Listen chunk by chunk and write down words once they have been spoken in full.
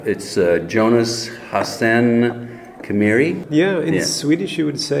It's Jonas Hassen Khemiri. Yeah, in Swedish you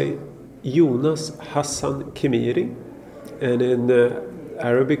would say Jonas Hassen Khemiri, and in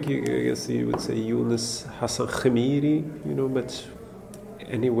Arabic I guess you would say Jonas Hassen Khemiri, but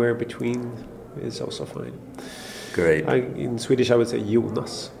anywhere between is also fine. Great. In Swedish I would say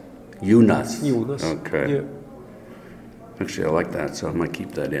Jonas. Jonas. Okay. Yeah. Actually, I like that, so I might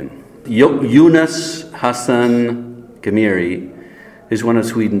keep that in. Jonas Hassen Khemiri is one of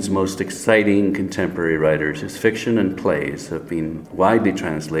Sweden's most exciting contemporary writers. His fiction and plays have been widely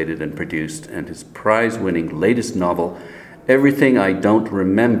translated and produced, and his prize-winning latest novel, Everything I Don't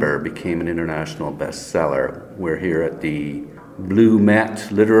Remember, became an international bestseller. We're here at the Blue Met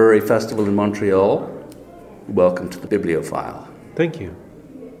Literary Festival in Montreal. Welcome to the Bibliophile. Thank you.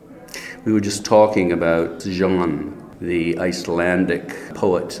 We were just talking about Jean, the Icelandic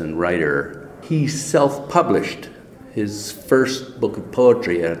poet and writer. He self-published his first book of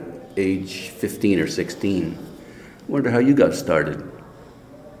poetry at age 15 or 16. I wonder how you got started.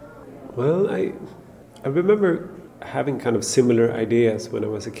 Well, I remember having kind of similar ideas when I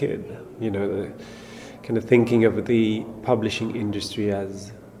was a kid. Kind of thinking of the publishing industry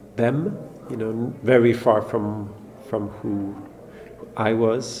as them, very far from who I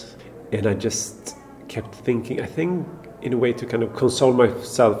was. And I just kept thinking, I think in a way to kind of console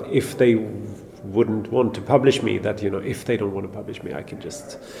myself if they wouldn't want to publish me, that if they don't want to publish me, I can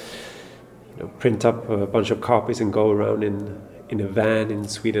just print up a bunch of copies and go around in a van in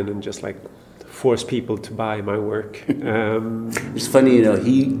Sweden and just like force people to buy my work. It's funny,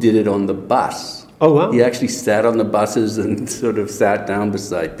 he did it on the bus. Oh wow! He actually sat on the buses and sort of sat down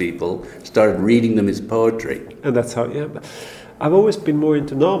beside people, started reading them his poetry. And that's how, I've always been more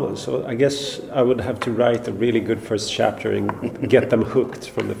into novels, so I guess I would have to write a really good first chapter and get them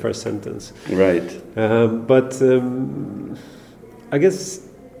hooked from the first sentence. Right. But I guess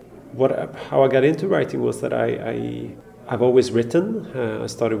how I got into writing was that I've always written. I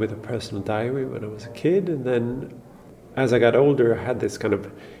started with a personal diary when I was a kid, and then as I got older, I had this kind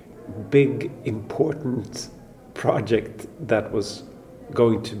of big, important project that was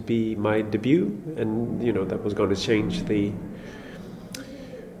going to be my debut, and that was going to change the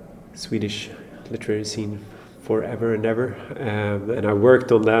Swedish literary scene forever and ever. And I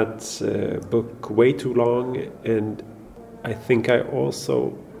worked on that book way too long, and I think I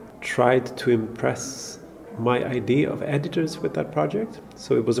also tried to impress my idea of editors with that project.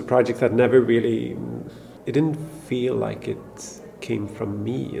 So it was a project that never really, it didn't feel like it came from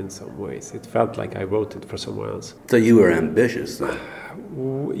me in some ways. It felt like I wrote it for someone else. So you were ambitious though.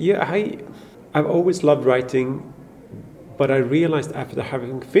 Yeah, I've always loved writing, but I realized after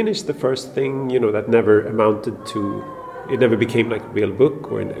having finished the first thing, that never amounted to, it never became like a real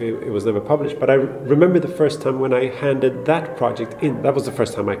book, or it was never published. But I remember the first time when I handed that project in, that was the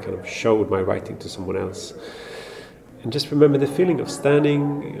first time I kind of showed my writing to someone else. And just remember the feeling of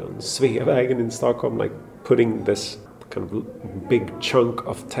standing on Sveavägen in Stockholm, like putting this kind of big chunk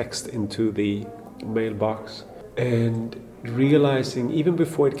of text into the mailbox and realizing, even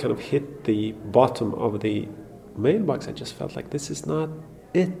before it kind of hit the bottom of the mailbox, I just felt like this is not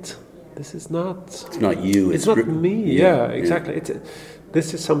it. This is not... It's not you. It's not me. Yeah, exactly. Yeah.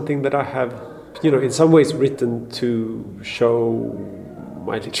 This is something that I have, in some ways written to show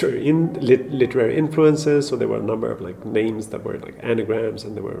my literary influences. So there were a number of like names that were like anagrams,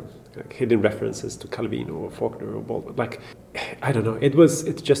 and there were like hidden references to Calvino or Faulkner or Baldwin. Like, I don't know. It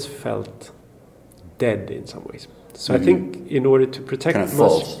just felt dead in some ways. So I think in order to protect kind of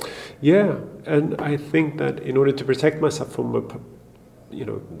false. Yeah, and I think that in order to protect myself from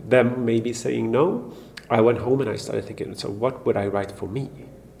them maybe saying no, I went home and I started thinking, so what would I write for me?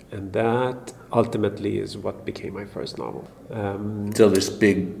 And that ultimately is what became my first novel. So this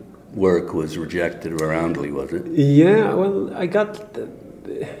big work was rejected roundly, was it? Yeah, well, I got...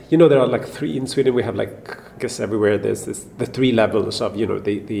 there are like three in Sweden. We have like, I guess everywhere there's the three levels of,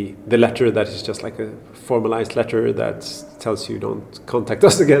 the letter that is just like a formalized letter that tells you don't contact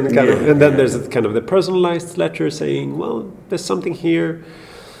us again. And then there's kind of the personalized letter saying, well, there's something here.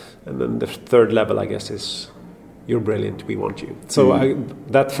 And then the third level, I guess, is you're brilliant, we want you. So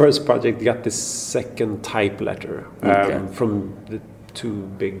that first project got this second type letter from the two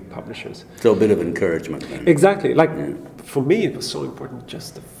big publishers. So a bit of encouragement then. Exactly. For me, it was so important.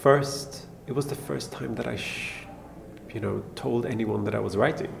 It was the first time that I, told anyone that I was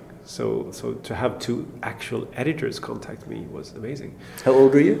writing. So to have two actual editors contact me was amazing. How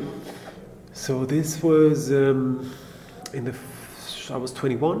old were you? So this was I was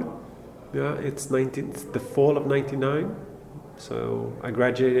 21. Yeah, it's the fall of 99. So I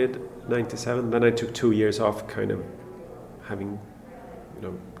graduated 97. Then I took 2 years off, kind of having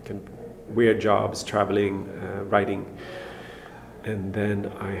kind of weird jobs, traveling, writing. And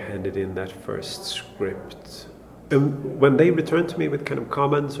then I handed in that first script. And when they returned to me with kind of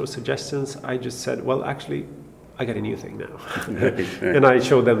comments or suggestions, I just said, well, actually, I got a new thing now. And I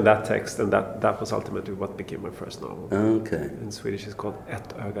showed them that text, and that was ultimately what became my first novel. Okay. In Swedish it's called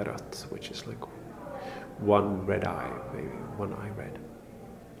Ett öga rött, which is like one red eye, maybe one eye red.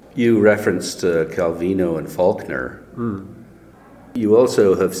 You referenced Calvino and Faulkner. You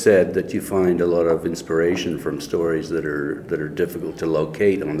also have said that you find a lot of inspiration from stories that are difficult to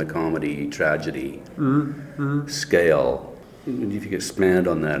locate on the comedy tragedy scale. If you could expand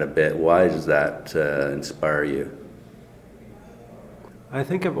on that a bit, why does that inspire you? I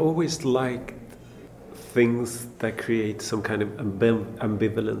think I've always liked things that create some kind of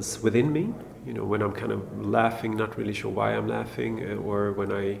ambivalence within me. When I'm kind of laughing, not really sure why I'm laughing, or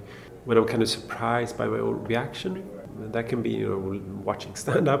when I'm kind of surprised by my own reaction. That can be, watching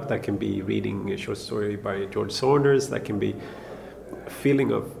stand-up. That can be reading a short story by George Saunders. That can be a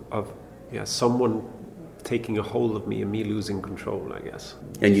feeling of someone taking a hold of me and me losing control, I guess.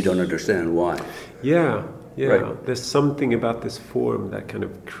 And you don't understand why. Yeah. Right. There's something about this form that kind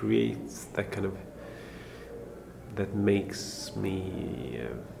of creates that makes me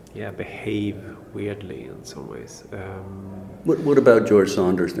behave weirdly in some ways. What about George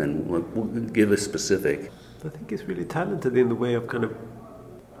Saunders then? Give us specific. I think he's really talented in the way of kind of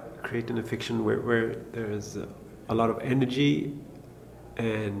creating a fiction where there's a lot of energy,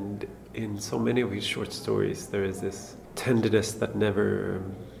 and in so many of his short stories there is this tenderness that never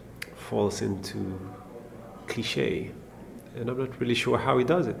falls into cliche. And I'm not really sure how he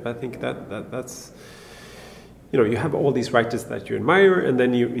does it, but I think that's you have all these writers that you admire, and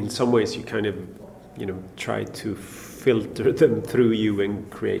then you, in some ways, you kind of try to filter them through you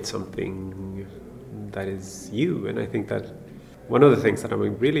and create something that is you. And I think that one of the things that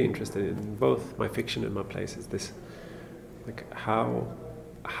I'm really interested in, both my fiction and my plays, is this, like how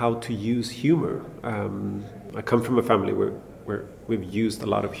to use humor. I come from a family where we've used a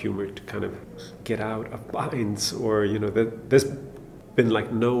lot of humor to kind of get out of binds, or there's been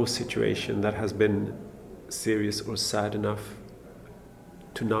like no situation that has been serious or sad enough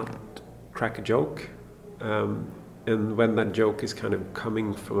to not crack a joke. And when that joke is kind of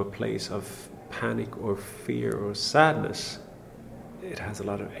coming from a place of panic or fear or sadness, it has a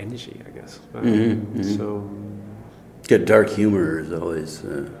lot of energy, I guess. So, dark humor is always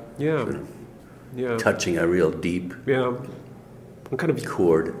sort of touching a real deep kind of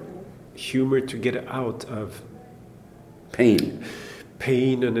chord. Humor to get out of pain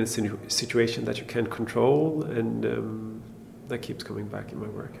and a situation that you can't control, and that keeps coming back in my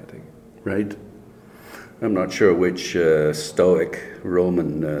work, I think. Right. I'm not sure which Stoic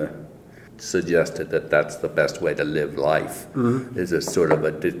Roman suggested that that's the best way to live life, is a sort of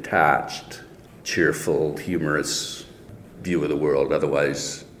a detached, cheerful, humorous view of the world.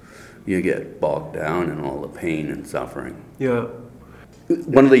 Otherwise, you get bogged down in all the pain and suffering. Yeah.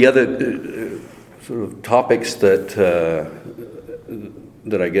 One of the other sort of topics that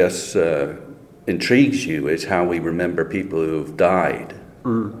I guess intrigues you is how we remember people who've died,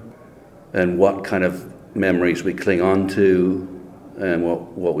 and what kind of memories we cling on to, and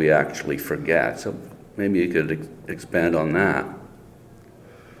what we actually forget. So maybe you could expand on that.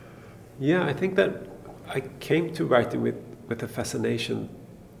 Yeah, I think that I came to writing with a fascination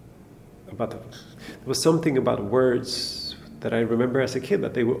about there was something about words that I remember as a kid,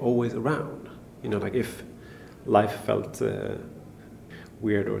 that they were always around. Like if life felt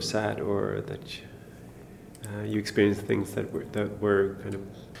weird or sad, or that you experienced things that were kind of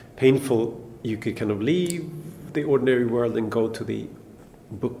painful, you could kind of leave the ordinary world and go to the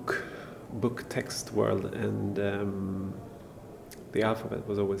book text world, and the alphabet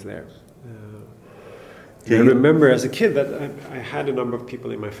was always there. I remember as a kid that I had a number of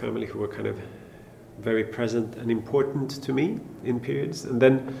people in my family who were kind of very present and important to me in periods, and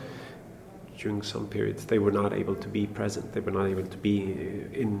then during some periods they were not able to be present. They were not able to be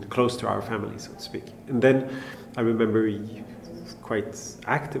close to our family, so to speak. And then I remember quite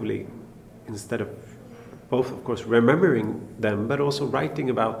actively, instead of both, of course, remembering them, but also writing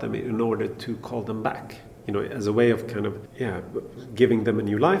about them in order to call them back, as a way of kind of, giving them a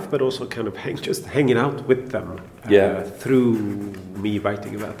new life, but also kind of just hanging out with them through me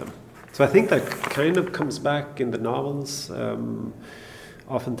writing about them. So I think that kind of comes back in the novels.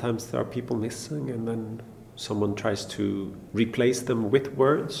 Oftentimes there are people missing, and then someone tries to replace them with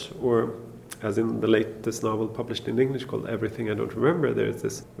words, or as in the latest novel published in English called Everything I Don't Remember,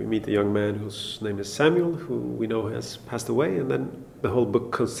 we meet a young man whose name is Samuel, who we know has passed away, and then the whole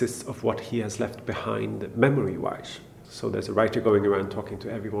book consists of what he has left behind memory-wise. So there's a writer going around talking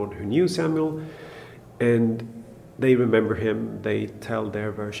to everyone who knew Samuel, and they remember him, they tell their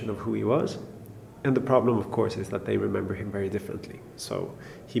version of who he was. And the problem, of course, is that they remember him very differently. So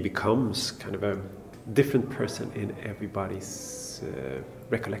he becomes kind of a different person in everybody's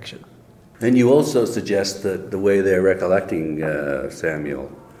recollection. And you also suggest that the way they're recollecting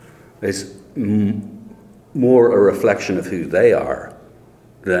Samuel is more a reflection of who they are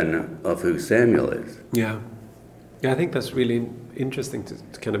than of who Samuel is. Yeah, I think that's really interesting to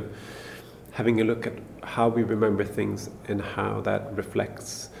kind of having a look at how we remember things and how that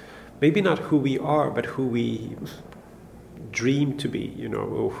reflects maybe not who we are, but who we dream to be,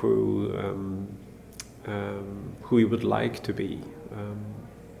 or who we would like to be.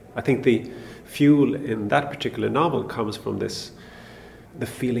 I think the fuel in that particular novel comes from the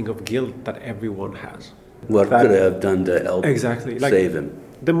feeling of guilt that everyone has. What could I have done to help save him?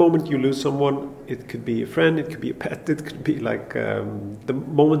 The moment you lose someone, it could be a friend, it could be a pet, it could be like the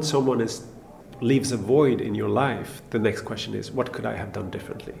moment someone leaves a void in your life, the next question is, what could I have done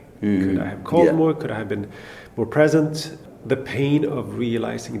differently? Could I have called more? Could I have been more present? The pain of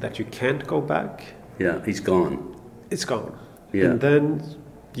realizing that you can't go back. Yeah, he's gone. It's gone. Yeah. And then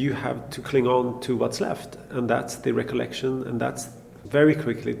you have to cling on to what's left. And that's the recollection. And that's very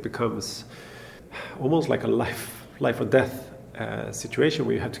quickly it becomes almost like a life or death situation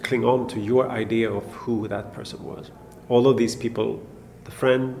where you have to cling on to your idea of who that person was. All of these people, the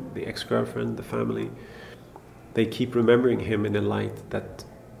friend, the ex-girlfriend, the family, they keep remembering him in a light that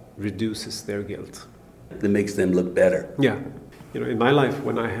reduces their guilt. That makes them look better. Yeah. In my life,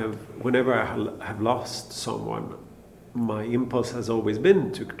 whenever I have lost someone, my impulse has always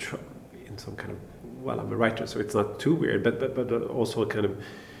been to try in some kind of, I'm a writer, so it's not too weird, but also kind of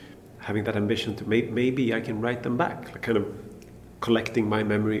having that ambition to maybe I can write them back, like kind of collecting my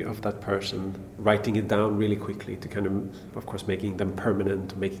memory of that person, writing it down really quickly to kind of course, making them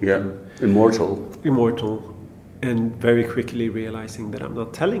permanent, making them immortal, and very quickly realizing that I'm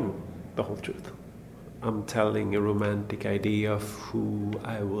not telling the whole truth. I'm telling a romantic idea of who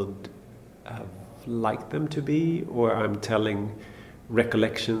I would have liked them to be, or I'm telling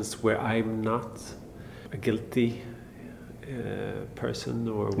recollections where I'm not a guilty person,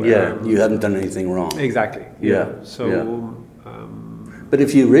 or where you haven't done anything wrong. Exactly. But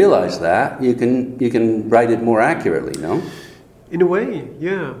if you realize that, you can write it more accurately, no? In a way,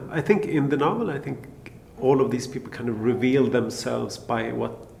 yeah. I think in the novel, all of these people kind of reveal themselves by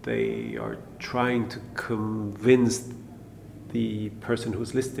what they are trying to convince the person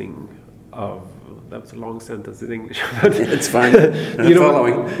who's listening of. That was a long sentence in English. It's fine. I'm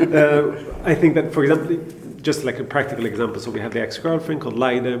following. I think that, for example, just like a practical example, so we have the ex-girlfriend called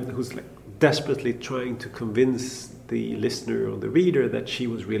Laida, who's like desperately trying to convince the listener or the reader that she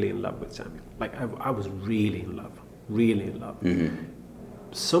was really in love with Samuel. Like, I was really in love. Mm-hmm.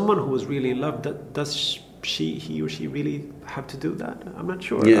 Someone who was really in love, does he or she really have to do that? I'm not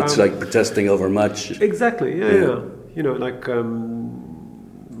sure. Yeah, it's like protesting over much. Exactly, yeah.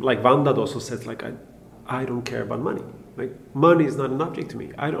 Like Vanda also says, like, I don't care about money. Like, money is not an object to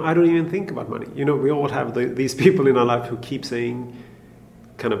me. I don't even think about money. We all have these people in our life who keep saying,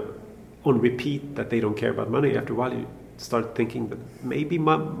 kind of on repeat, that they don't care about money. After a while, you start thinking that maybe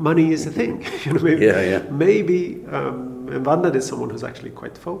money is a thing. Maybe. And Vanda is someone who's actually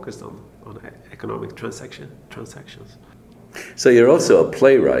quite focused on economic transactions. So you're also a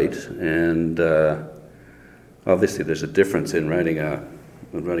playwright, and obviously there's a difference in writing a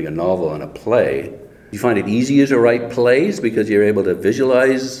novel and a play. You find it easier to write plays because you're able to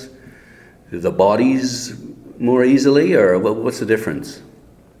visualize the bodies more easily, or what's the difference?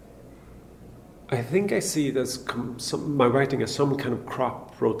 I think I see it as my writing as some kind of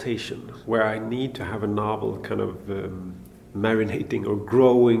crop rotation, where I need to have a novel kind of marinating or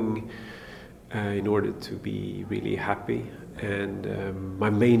growing in order to be really happy. And my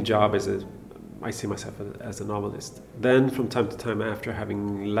main job I see myself as a novelist. Then from time to time, after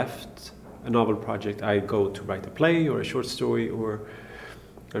having left a novel project, I go to write a play or a short story, or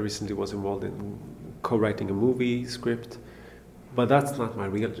I recently was involved in co-writing a movie script. But that's not my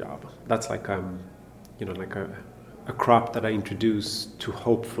real job. That's like like a crop that I introduce to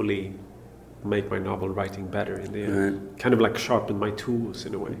hopefully make my novel writing better in the end. Kind of like sharpen my tools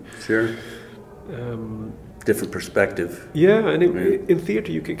in a way. Sure. Different perspective. Yeah, and in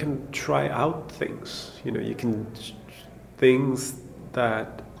theater you can try out things. You can things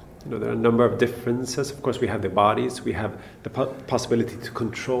that there are a number of differences. Of course, we have the bodies. We have the possibility to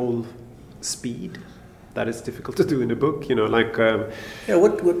control speed. That is difficult to do in a book,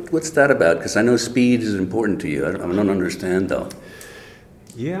 what's that about? Because I know speed is important to you. I don't understand though.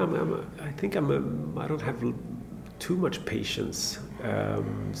 Yeah, I think I don't have too much patience.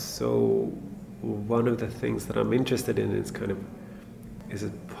 So one of the things that I'm interested in is is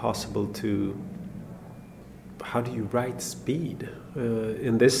it possible to, how do you write speed?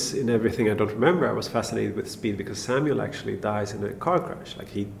 In Everything I Don't Remember, I was fascinated with speed because Samuel actually dies in a car crash. Like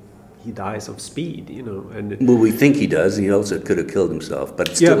he dies of speed, And well, we think he does. He also could have killed himself, but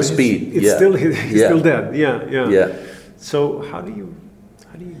it's still speed. He's still dead. Yeah. So how do you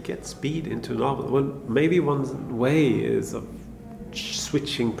get speed into a novel? Well, maybe one way is of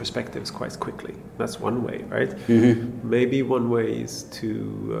switching perspectives quite quickly. That's one way, right? Mm-hmm. Maybe one way is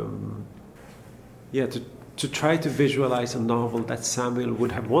to try to visualize a novel that Samuel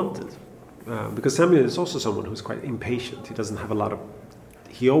would have wanted. Because Samuel is also someone who's quite impatient. He doesn't have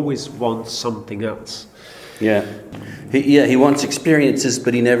he always wants something else. Yeah. He wants experiences,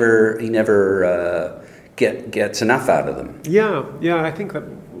 but he never gets enough out of them. Yeah, I think that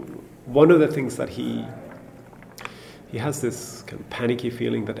one of the things that he has this kind of panicky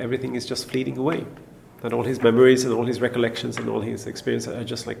feeling that everything is just fleeting away. That all his memories and all his recollections and all his experiences are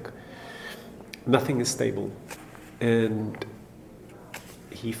just like, nothing is stable. And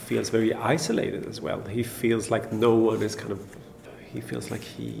he feels very isolated as well. He feels like no one is he feels like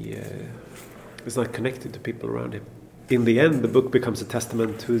he is not connected to people around him. In the end, the book becomes a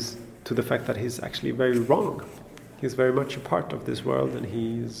testament to the fact that he's actually very wrong. He's very much a part of this world, and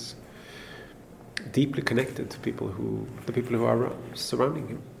he's deeply connected to the people who are surrounding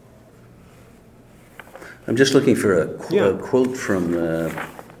him. I'm just looking for a quote from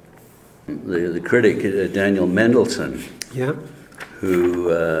the critic Daniel Mendelsohn, who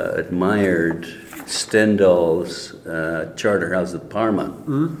admired Stendhal's Charterhouse of Parma.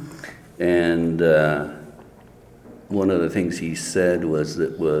 And one of the things he said was,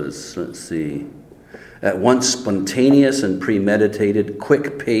 at once spontaneous and premeditated,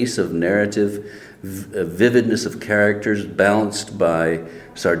 quick pace of narrative, vividness of characters, balanced by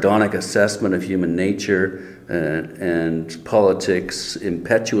sardonic assessment of human nature and politics,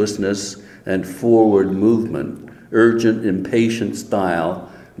 impetuousness and forward movement, urgent, impatient style,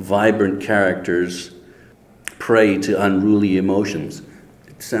 vibrant characters, prey to unruly emotions.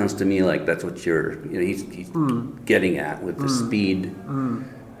 It sounds to me like that's what he's getting at with the speed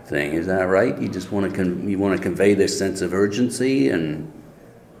thing. Is that right? You just want to convey this sense of urgency and.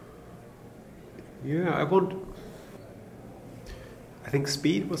 Yeah, I think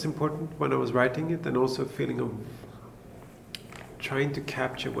speed was important when I was writing it, and also a feeling of trying to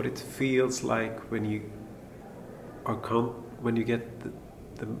capture what it feels like when you get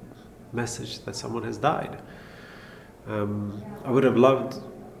the message that someone has died. I would have loved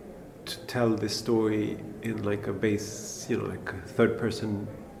to tell this story in like a third person.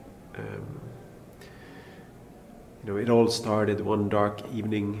 It all started one dark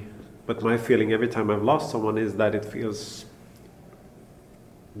evening. But my feeling every time I've lost someone is that it feels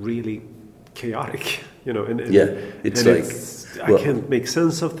really chaotic, I can't make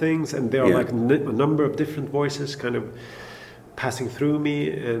sense of things, and there are like a number of different voices kind of passing through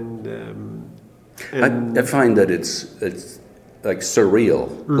me, and I find that it's like surreal.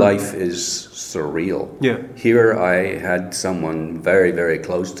 Life is surreal. Yeah. Here I had someone very, very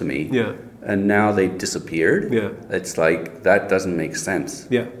close to me. Yeah. And now they disappeared. Yeah. It's like that doesn't make sense.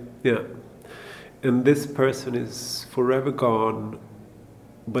 Yeah. Yeah, and this person is forever gone,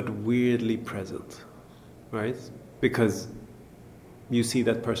 but weirdly present, right? Because you see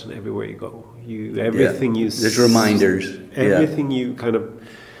that person everywhere you go. There's reminders. Everything you kind of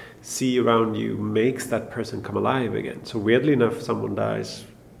see around you makes that person come alive again. So weirdly enough, someone dies,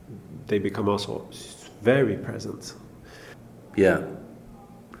 they become also very present. Yeah.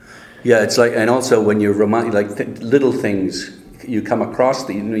 Yeah, it's like, and also when you're little things. You come across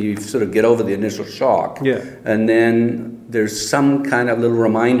you sort of get over the initial shock, and then there's some kind of little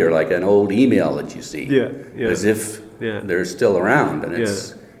reminder, like an old email that you see, as if they're still around, and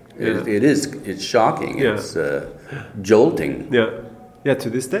it's shocking, it's jolting. Yeah. To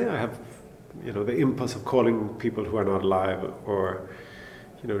this day, I have, the impulse of calling people who are not alive, or,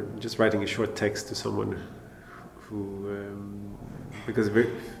 just writing a short text to someone who, because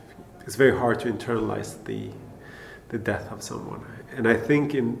it's very hard to internalize the death of someone. And I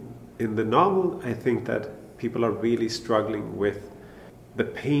think in the novel, I think that people are really struggling with the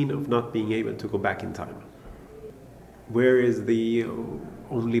pain of not being able to go back in time. Where is the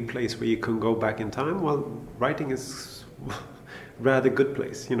only place where you can go back in time? Well, writing is a rather good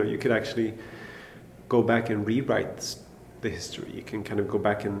place. You could actually go back and rewrite the history. You can kind of go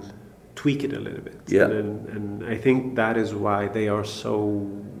back and tweak it a little bit. Yeah. And I think that is why they are so...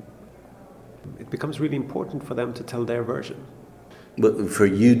 It becomes really important for them to tell their version. But for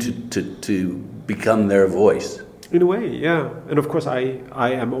you to become their voice. In a way, yeah. And of course, I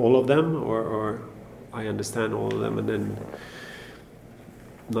am all of them, or I understand all of them, and then,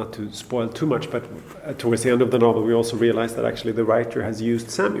 not to spoil too much, but towards the end of the novel, we also realize that actually the writer has used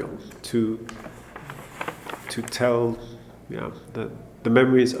Samuel to tell, the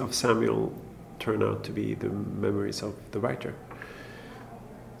memories of Samuel turn out to be the memories of the writer.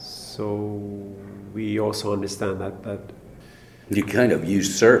 So we also understand that you kind of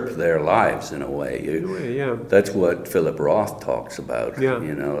usurp their lives in a way. In a way, yeah. That's what Philip Roth talks about. Yeah.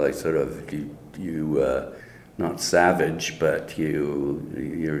 You know, like sort of you not savage, but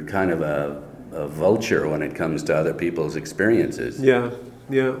you're kind of a vulture when it comes to other people's experiences. Yeah,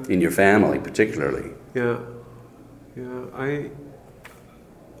 yeah. In your family, particularly. Yeah, yeah.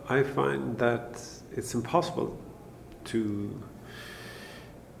 I find that it's impossible to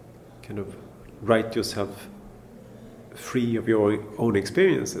kind of write yourself free of your own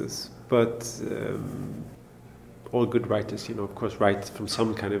experiences, but all good writers, of course, write from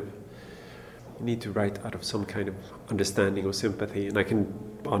some kind of. You need to write out of some kind of understanding or sympathy, and I can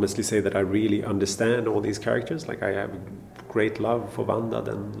honestly say that I really understand all these characters. Like, I have a great love for Wanda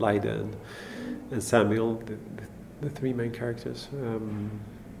and Lyda and Samuel, the three main characters,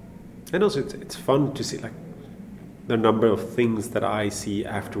 and also it's fun to see like the number of things that I see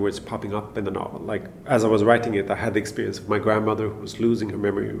afterwards popping up in the novel. Like, as I was writing it, I had the experience of my grandmother who was losing her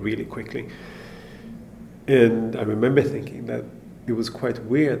memory really quickly, and I remember thinking that it was quite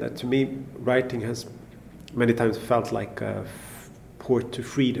weird that, to me, writing has many times felt like a port to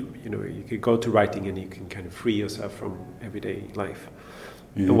freedom. You could go to writing and you can kind of free yourself from everyday life.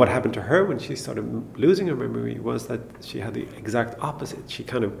 Mm-hmm. And what happened to her when she started losing her memory was that she had the exact opposite. She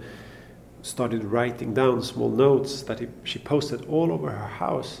kind of started writing down small notes that she posted all over her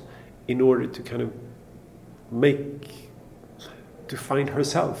house in order to kind of to find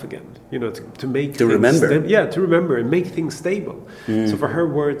herself again, to make to remember. To remember and make things stable. So for her,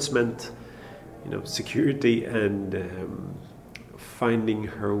 words meant, security and finding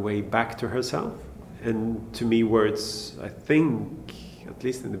her way back to herself. And to me, words, I think, at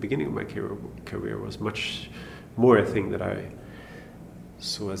least in the beginning of my career, was much more a thing that I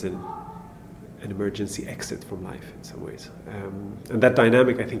saw as an emergency exit from life in some ways. And that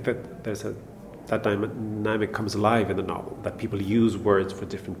dynamic, I think that that dynamic comes alive in the novel, that people use words for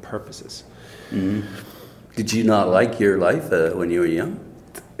different purposes. Mm-hmm. Did you not like your life when you were young?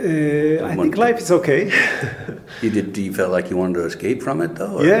 I think life is okay. Do you feel like you wanted to escape from it,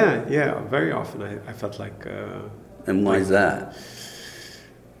 though? Or? Yeah. Very often I felt like... and why is that?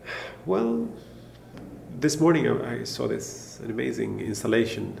 Well, this morning I saw an amazing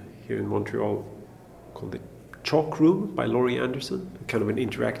installation here in Montreal called the Chalk Room by Laurie Anderson, kind of an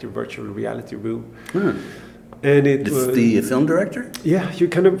interactive virtual reality room. And it was the film director? Yeah, you're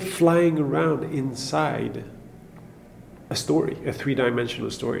kind of flying around inside a story, a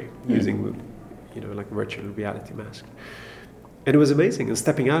three-dimensional story, using like a virtual reality mask. And it was amazing. And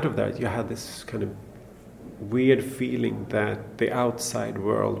stepping out of that, you had this kind of weird feeling that the outside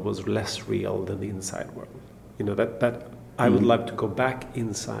world was less real than the inside world. That I would love to go back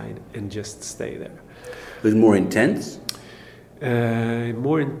inside and just stay there. It was more intense?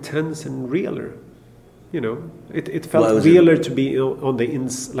 More intense and realer. It felt realer to be on the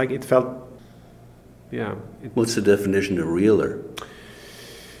inside. Like, it felt, yeah. What's the definition of realer?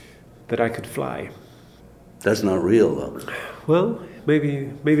 That I could fly. That's not real, though. Well, maybe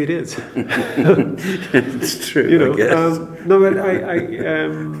it is. It's true, I guess. No, but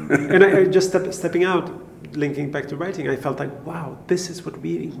I just stepping out, linking back to writing, I felt like, wow, this is what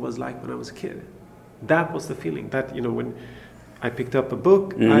reading was like when I was a kid. That was the feeling that, when I picked up a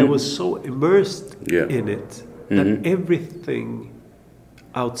book, I was so immersed in it that everything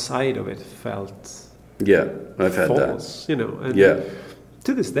outside of it felt I've had false, that. And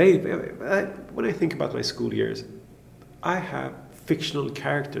to this day, when I think about my school years, I have fictional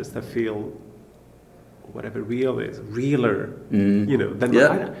characters that feel whatever real is, realer, than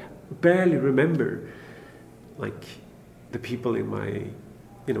I barely remember, like, the people in my,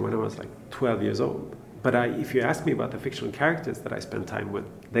 when I was like 12 years old. But if you ask me about the fictional characters that I spend time with,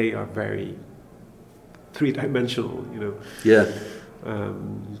 they are very three-dimensional,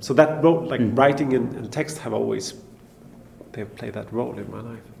 So that role, like writing and text, they've played that role in my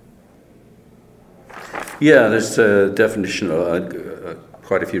life. Yeah, there's a definition of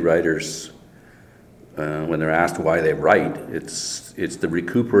quite a few writers, when they're asked why they write, it's the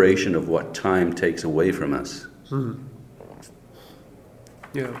recuperation of what time takes away from us. Mm-hmm.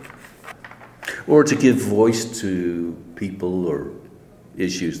 Yeah. Or to give voice to people or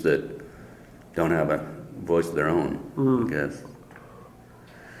issues that don't have a voice of their own, I guess.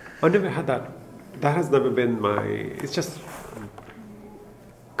 I never had that That has never been my... It's just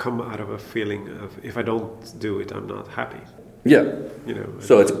come out of a feeling of if I don't do it, I'm not happy. Yeah. You know.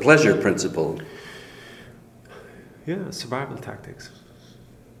 So it's a pleasure principle. Yeah, survival tactics.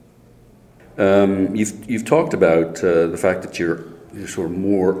 You've talked about the fact that you're sort of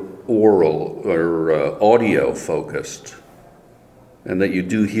more oral or audio focused, and that you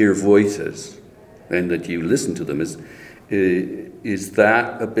do hear voices, and that you listen to them. Is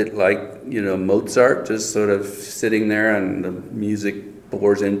that a bit like, you know, Mozart just sort of sitting there and the music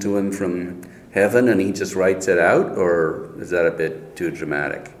pours into him from heaven and he just writes it out, or is that a bit too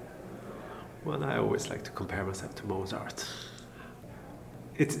dramatic? Well, I always like to compare myself to Mozart.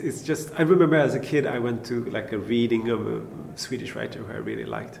 It's just, I remember as a kid I went to like a reading of a Swedish writer who I really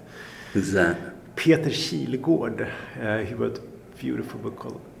liked. Who's that? Peter Kilegård. He wrote a beautiful book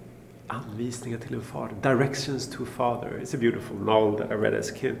called Anvisningar till en fader, Directions to a Father. It's a beautiful novel that I read as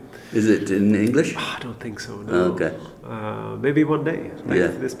a kid. Is it in English? I don't think so, no. Oh, okay. Maybe one day,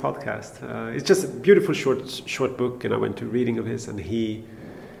 like this podcast. It's just a beautiful short book, and I went to a reading of his, and he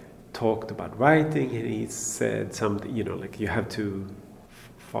talked about writing, and he said something, you know, like you have to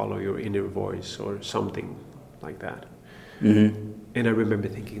follow your inner voice or something like that. Mm-hmm. And I remember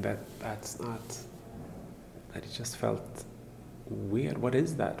thinking that it just felt weird. What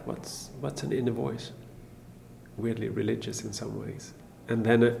is that? What's an inner voice? Weirdly religious in some ways. And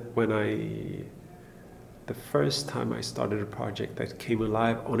then the first time I started a project that came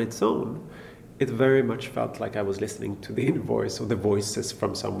alive on its own, it very much felt like I was listening to the inner voice or the voices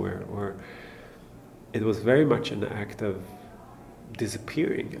from somewhere, or it was very much an act of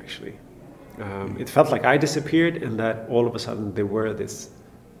disappearing, actually. It felt like I disappeared, and that all of a sudden the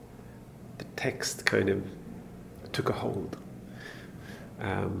text kind of took a hold.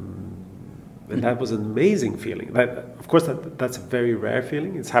 And that was an amazing feeling. Of course, that's a very rare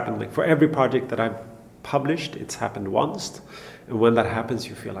feeling. It's happened like for every project that I've published, it's happened once. And when that happens,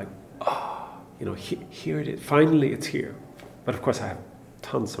 you feel like, you know, here it is. Finally, it's here. But of course, I have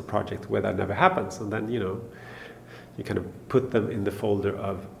tons of projects where that never happens. And then, you know, you kind of put them in the folder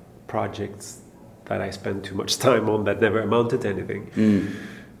of projects that I spend too much time on that never amounted to anything.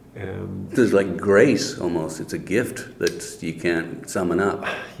 There's like grace almost. It's a gift that you can't summon up.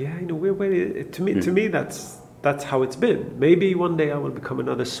 Yeah, in a weird way. To me, that's how it's been. Maybe one day I will become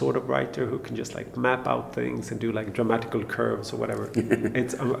another sort of writer who can just like map out things and do like dramatical curves or whatever.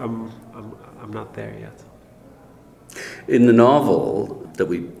 I'm not there yet. In the novel that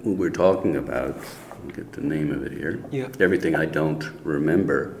we're talking about, I'll get the name of it here. Yeah. Everything I Don't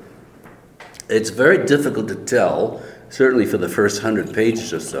Remember. It's very difficult to tell, certainly for the first 100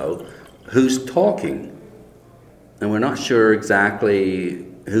 pages or so, who's talking. And we're not sure exactly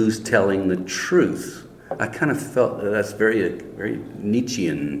who's telling the truth. I kind of felt that's very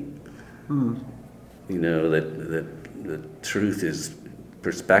Nietzschean. You know, that the truth is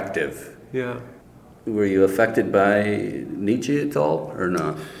perspective. Yeah. Were you affected by Nietzsche at all, or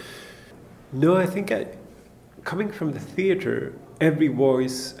not? No, I think coming from the theater, every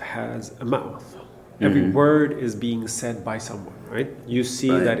voice has a mouth. Every word is being said by someone, right? You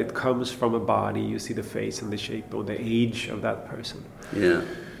see that it comes from a body, you see the face and the shape or the age of that person. Yeah.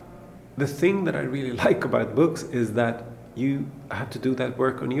 The thing that I really like about books is that you have to do that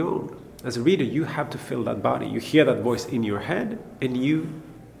work on your own. As a reader, you have to fill that body. You hear that voice in your head, and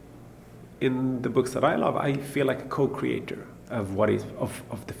in the books that I love, I feel like a co-creator of what is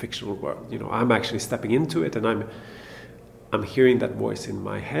of the fictional world. You know, I'm actually stepping into it, and I'm hearing that voice in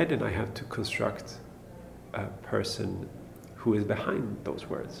my head, and I have to construct a person who is behind those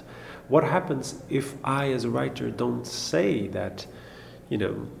words. What happens if I, as a writer, don't say that, you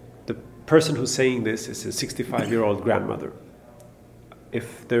know, the person who's saying this is a 65-year-old grandmother?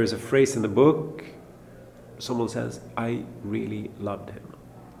 If there is a phrase in the book, someone says, I really loved him.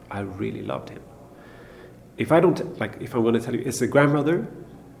 I really loved him. If I'm going to tell you it's a grandmother,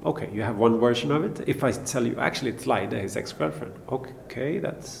 okay, you have one version of it. If I tell you, actually, it's Laida, his ex-girlfriend, okay,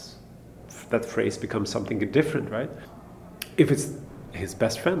 that phrase becomes something different, right? If it's his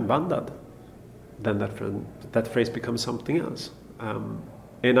best friend, Vandad, then that phrase becomes something else.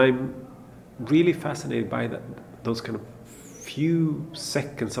 And I'm really fascinated by those kind of few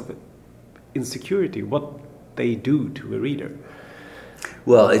seconds of insecurity, what they do to a reader.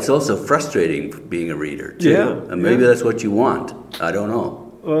 Well, it's also frustrating being a reader, too. Yeah, and maybe that's what you want. I don't know.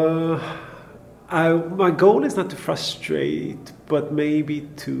 My goal is not to frustrate, but maybe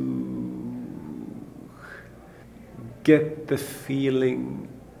to get the feeling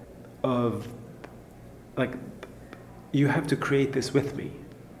of, like, you have to create this with me.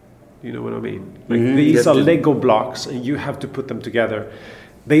 You know what I mean? Like these are Lego blocks, and you have to put them together.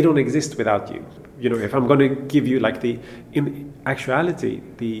 they don't exist without you. You know, if I'm going to give you like in actuality,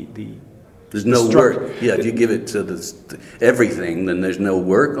 there's no work. Yeah, if you give it to everything, then there's no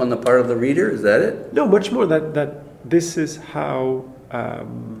work on the part of the reader. Is that it? No, much more that this is how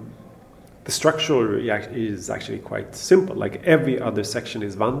the structure is actually quite simple. Like every other section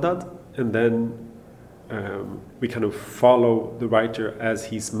is vandad, and then we kind of follow the writer as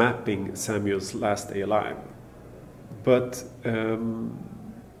he's mapping Samuel's last day alive. But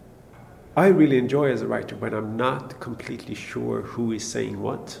I really enjoy as a writer when I'm not completely sure who is saying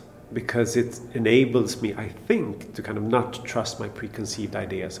what, because it enables me, I think, to kind of not trust my preconceived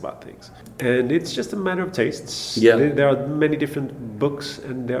ideas about things. And it's just a matter of tastes. Yeah. There are many different books,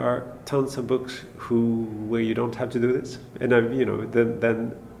 and there are tons of books where you don't have to do this. And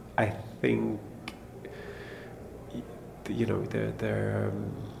then I think,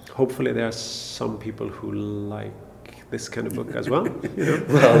 hopefully there are some people who like this kind of book as well. You know?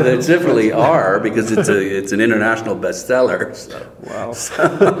 Well, there definitely are, because it's an international bestseller. So. Well,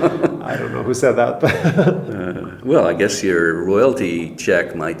 I don't know who said that. Well, I guess your royalty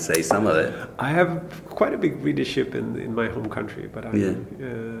check might say some of it. I have quite a big readership in my home country, but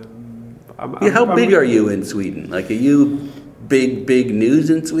how big are you in Sweden? Like, are you big news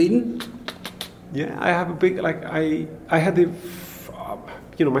in Sweden? Yeah, I have a big, like, I had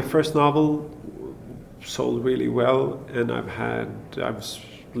my first novel sold really well, and I've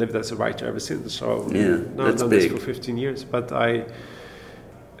lived as a writer ever since. So now I've done this for 15 years. But I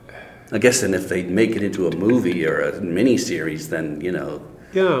guess, and if they make it into a movie or a mini series, then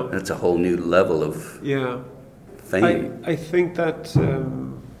that's a whole new level of fame. I think that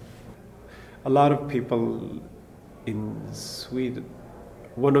a lot of people in Sweden,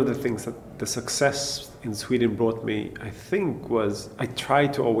 one of the things that the success in Sweden brought me, I think, was I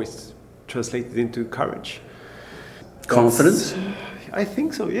tried to always translate it into courage. Confidence? I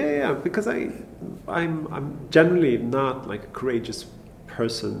think so, yeah, because I'm generally not like a courageous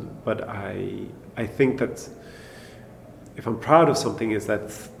person, but I think that if I'm proud of something, is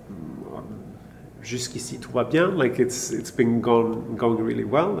that jusqu'ici tout va bien, like it's been going really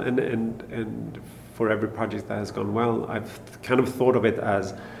well, and for every project that has gone well, I've kind of thought of it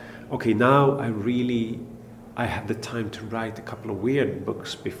as, okay, now I have the time to write a couple of weird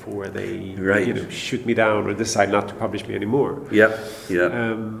books before they shoot me down or decide not to publish me anymore. Yeah.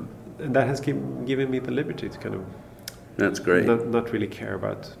 And that has given me the liberty to kind of that's great. Not really care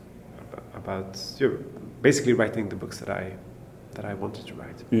about basically writing the books that I wanted to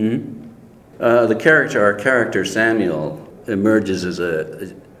write. Mm-hmm. Our character Samuel emerges as a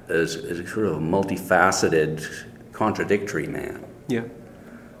sort of multifaceted, contradictory man. Yeah.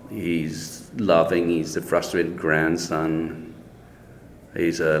 He's loving, he's a frustrated grandson,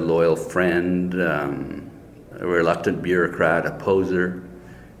 he's a loyal friend, a reluctant bureaucrat, a poser.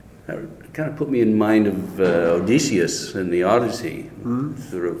 It kind of put me in mind of Odysseus in the Odyssey. Mm-hmm.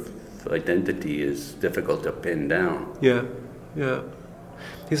 Sort of identity is difficult to pin down. Yeah.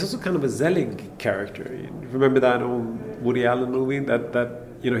 He's also kind of a Zelig character. You remember that old Woody Allen movie? That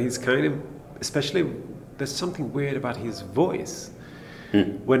he's kind of, especially, there's something weird about his voice.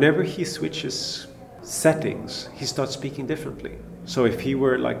 Whenever he switches settings, he starts speaking differently. So if he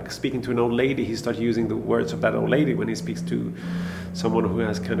were like speaking to an old lady, he starts using the words of that old lady. When he speaks to someone who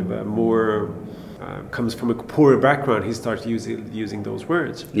has kind of a more comes from a poorer background, he starts using those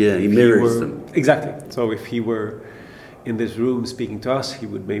words. Yeah, he mirrors them. Exactly. So if he were in this room speaking to us, he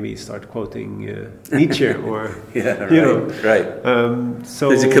would maybe start quoting Nietzsche or right. So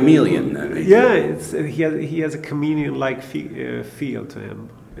he's a chameleon. He has a chameleon-like feel to him,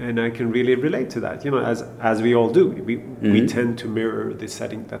 and I can really relate to that. As we all do, we tend to mirror the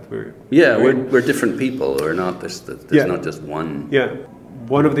setting that we're. Yeah, we're different people. We're not there's not just one. Yeah.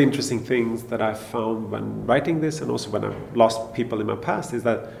 One of the interesting things that I found when writing this, and also when I've lost people in my past, is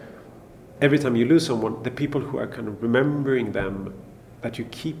that every time you lose someone, the people who are kind of remembering them, that you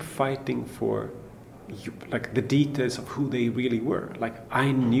keep fighting for, like the details of who they really were. Like,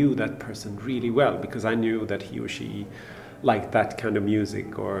 I knew that person really well because I knew that he or she liked that kind of music,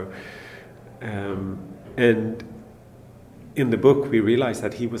 and in the book we realized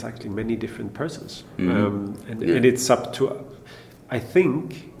that he was actually many different persons. And it's up to, I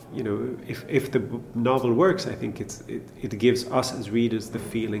think, if the novel works, I think it gives us as readers the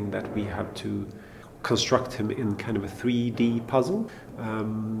feeling that we have to construct him in kind of a 3D puzzle.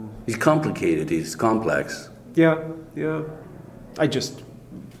 He's complicated. He's complex. Yeah. I just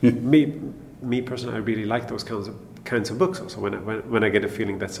me personally, I really like those kinds of books. Also, when I get a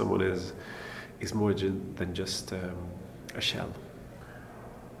feeling that someone is more than just a shell.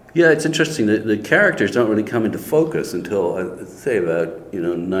 Yeah, it's interesting. The characters don't really come into focus until, say, about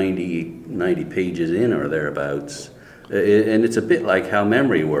 90 pages in or thereabouts. And it's a bit like how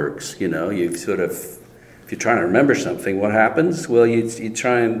memory works. You sort of, if you're trying to remember something, what happens? Well, you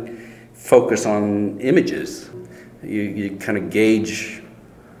try and focus on images. You kind of gauge,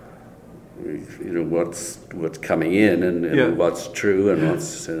 what's coming in and what's true and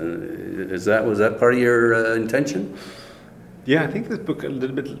what's. Was that part of your intention? Yeah, I think this book a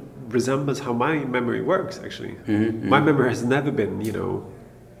little bit resembles how my memory works, actually. Mm-hmm. My memory has never been,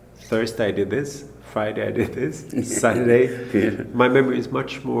 Thursday I did this, Friday I did this, Saturday. Yeah. My memory is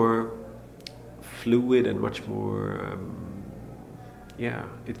much more fluid and much more,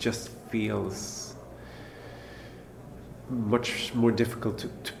 it just feels much more difficult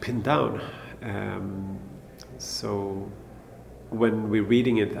to pin down. So when we're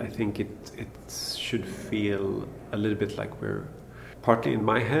reading it, I think it should feel a little bit like we're partly in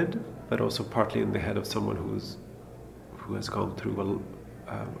my head, but also partly in the head of someone who has gone through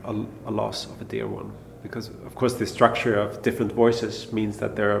a loss of a dear one. Because of course the structure of different voices means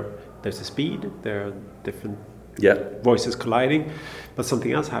that there's a speed, there are different voices colliding, but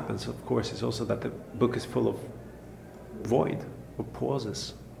something else happens. Of course, is also that the book is full of void, of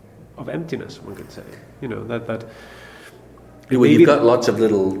pauses, of emptiness. One could say, that. Well, you've got lots of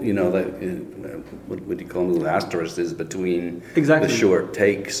little, what do you call them, little asterisks between the short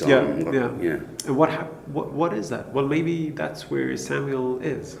takes. And what is that? Well, maybe that's where Samuel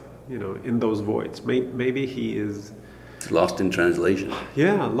is, in those voids. Maybe he is lost in translation.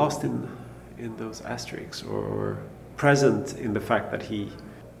 Yeah, lost in those asterisks, or present in the fact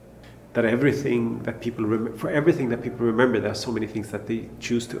that everything that people remember, there are so many things that they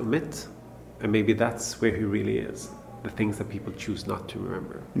choose to omit, and maybe that's where he really is. The things that people choose not to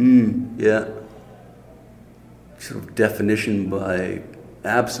remember. Yeah. Sort of definition by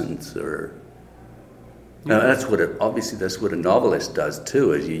absence, or that's what a novelist does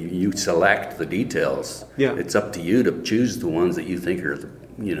too. Is you select the details. Yeah. It's up to you to choose the ones that you think are,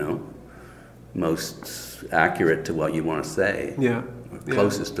 most accurate to what you want to say. Yeah. Or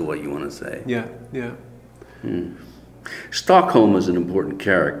closest to what you want to say. Yeah. Yeah. Stockholm is an important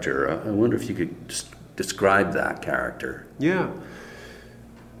character. I wonder if you could just describe that character. Yeah.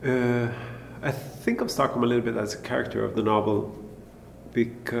 I think of Stockholm a little bit as a character of the novel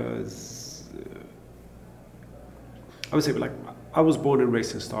because I would say, I was born and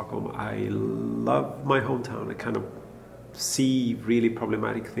raised in Stockholm. I love my hometown. I kind of see really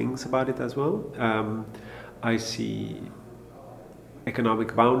problematic things about it as well. I see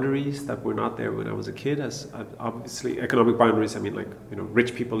economic boundaries that were not there when I was a kid. As obviously, economic boundaries, I mean,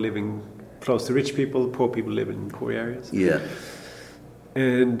 rich people living close to rich people, poor people living in poor areas. Yeah.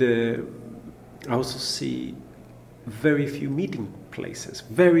 And I also see very few meeting places,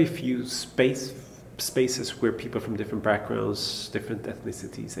 very few spaces where people from different backgrounds, different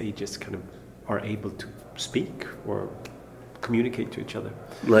ethnicities, ages kind of are able to speak or communicate to each other.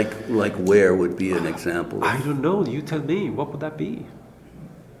 Like where would be an example? I don't know. You tell me. What would that be?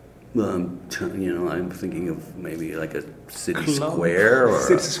 I'm thinking of maybe like a city square, or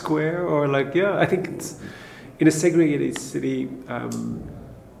city square, or I think it's in a segregated city.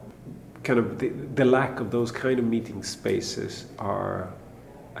 Kind of the lack of those kind of meeting spaces are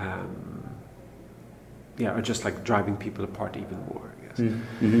just like driving people apart even more, I guess.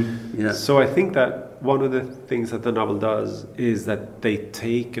 Mm-hmm. Yeah. So I think that one of the things that the novel does is that they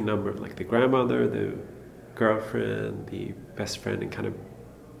take a number of the grandmother, the girlfriend, the best friend, and kind of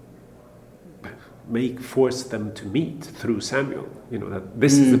force them to meet through Samuel. That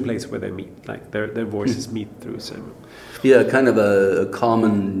this is the place where they meet. Their voices meet through Samuel. Yeah, kind of a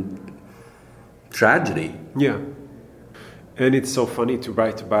common tragedy. Yeah. And it's so funny to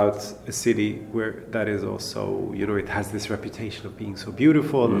write about a city where that is also, it has this reputation of being so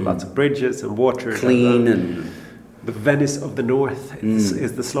beautiful and lots of bridges and water. Clean and the Venice of the North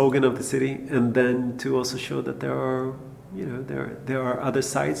is the slogan of the city. And then to also show that there are, there are other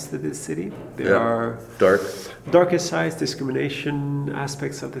sides to this city. There are darker sides, discrimination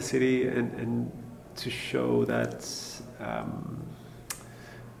aspects of the city, and to show that,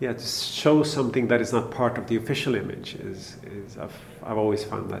 to show something that is not part of the official image is I've always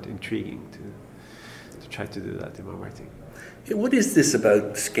found that intriguing to try to do that in my writing. Yeah, what is this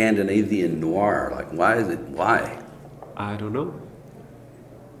about Scandinavian noir? Why? I don't know.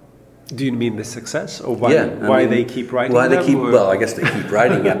 Do you mean the success, or why they keep writing? Why they keep? Well, I guess they keep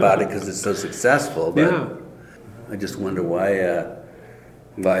writing about it because it's so successful. But I just wonder why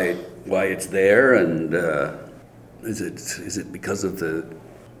it's there, and is it because of the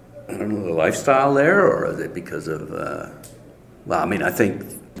lifestyle there, or is it because of? I think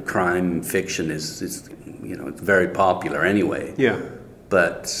crime fiction is it's very popular anyway. Yeah.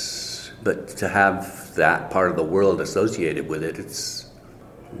 But to have that part of the world associated with it, I just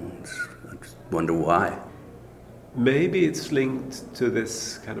wonder why. Maybe it's linked to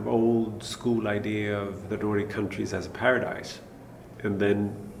this kind of old school idea of the Nordic countries as a paradise. And then,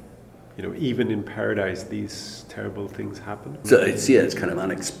 even in paradise, these terrible things happen. So it's kind of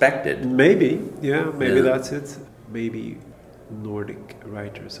unexpected. Maybe that's it. Maybe Nordic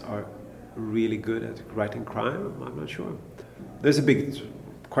writers are really good at writing crime. I'm not sure. There's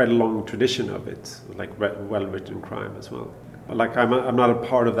quite a long tradition of it, like well-written crime as well. Like I'm not a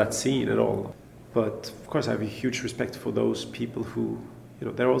part of that scene at all. But of course, I have a huge respect for those people who,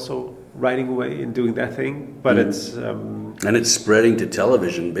 they're also writing away and doing their thing. But it's and it's spreading to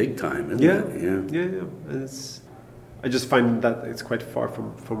television big time, isn't it? Yeah. And I just find that it's quite far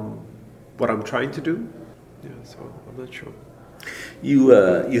from what I'm trying to do. Yeah, so I'm not sure.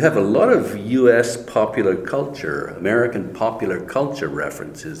 You have a lot of U.S. popular culture, American popular culture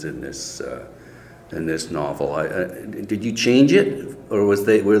references in this novel. Did you change it, or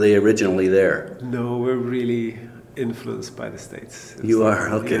were they originally there? No, we're really influenced by the States. You are,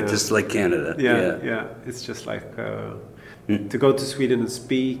 okay, yeah. Just like Canada. Yeah. It's just like to go to Sweden and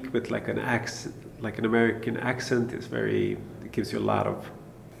speak with like an accent, like an American accent, it gives you a lot of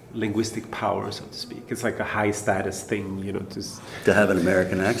linguistic power, so to speak. It's like a high status thing, to have an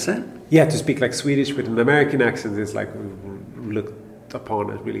American accent. Yeah, to speak like Swedish with an American accent is like looked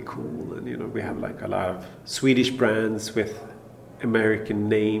upon as really cool, and we have like a lot of Swedish brands with American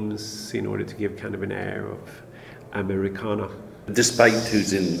names in order to give kind of an air of Americana. Despite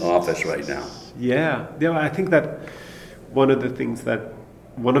who's in office right now. Yeah. I think that one of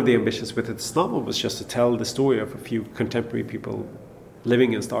the ambitions with this novel was just to tell the story of a few contemporary people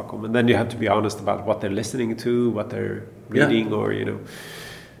living in Stockholm, and then you have to be honest about what they're listening to, what they're reading, or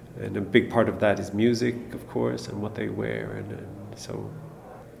and a big part of that is music, of course, and what they wear, and so.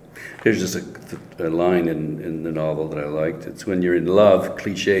 Here's just a line in the novel that I liked. It's when you're in love,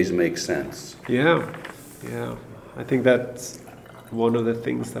 cliches make sense. Yeah. I think that's one of the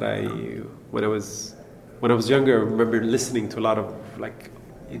things that when I was younger, I remember listening to a lot of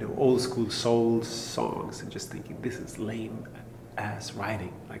old school soul songs and just thinking, this is lame ass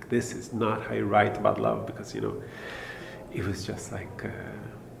writing. Like, this is not how you write about love, because it was just like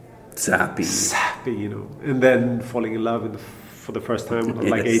sappy, and then falling in love for the first time when I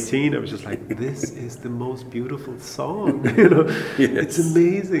was like 18, I was just like, this is the most beautiful song. It's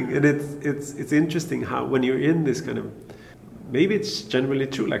amazing. And it's interesting how when you're in this kind of, maybe it's generally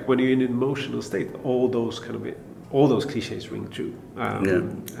true, like when you're in an emotional state, all those cliches ring true.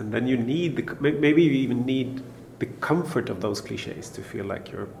 And then you need maybe you even need the comfort of those cliches to feel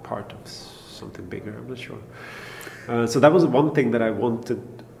like you're part of something bigger. I'm not sure. So that was one thing that I wanted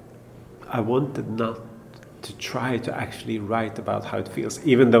not to try to actually write about how it feels,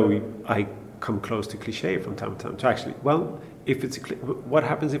 even though I come close to cliche from time to time. To actually, what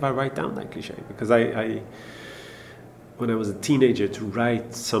happens if I write down that cliche? Because I when I was a teenager, to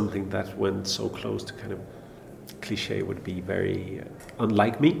write something that went so close to kind of cliche would be very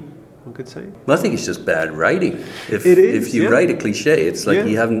unlike me, one could say. Well, I think it's just bad writing. If you write a cliche, it's like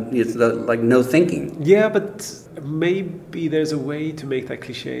it's like no thinking. Yeah, but maybe there's a way to make that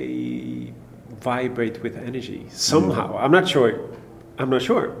cliche vibrate with energy somehow. I'm not sure,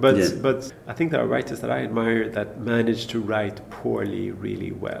 but I think there are writers that I admire that manage to write poorly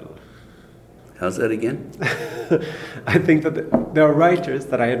really well. How's that again? I think that there are writers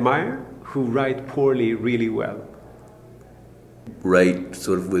that I admire who write poorly really well. Write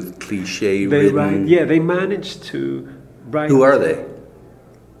sort of with cliche written. They manage to write. Who are they?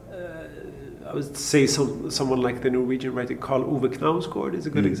 I would say someone like the Norwegian writer Karl Ove Knausgård is a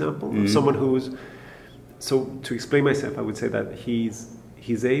good example of someone who's. So to explain myself, I would say that he's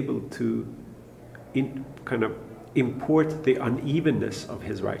able to kind of import the unevenness of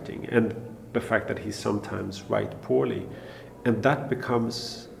his writing and the fact that he sometimes writes poorly, and that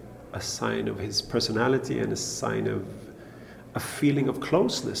becomes a sign of his personality and a sign of a feeling of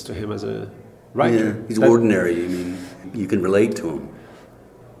closeness to him as a writer. Yeah, he's ordinary. I mean, you can relate to him.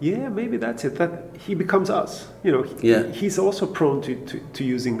 Yeah, maybe that's it. That he becomes us. He's also prone to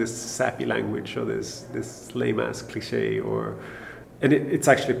using this sappy language or this lame-ass cliche, and it's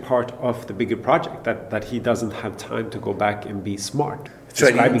actually part of the bigger project that he doesn't have time to go back and be smart.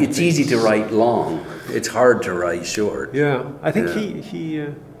 That's right. It's easy to write long. It's hard to write short. Yeah, I think he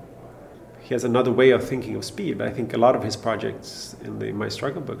has another way of thinking of speed. But I think a lot of his projects in the My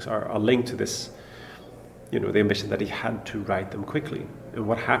Struggle books are linked to this. The ambition that he had to write them quickly. And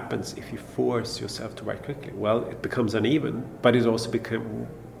what happens if you force yourself to write quickly? Well, it becomes uneven, but it also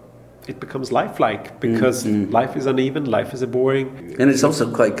it becomes lifelike, because life is uneven, life is boring. And it's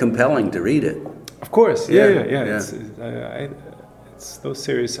also quite compelling to read it. Of course, yeah. It's those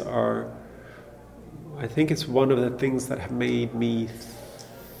series are, I think it's one of the things that have made me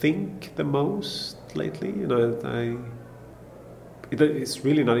think the most lately. You know, it's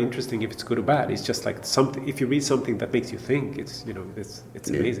really not interesting if it's good or bad. It's just like something. If you read something that makes you think, it's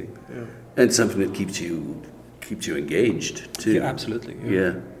amazing. Yeah. And something that keeps you engaged too. Yeah, absolutely.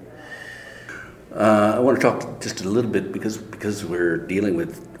 Yeah. I want to talk just a little bit because we're dealing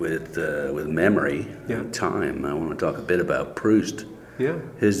with memory and time. I want to talk a bit about Proust. Yeah.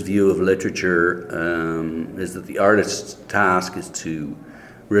 His view of literature is that the artist's task is to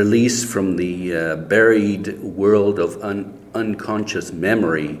release from the buried world of unconscious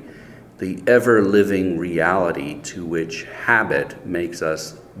memory the ever-living reality to which habit makes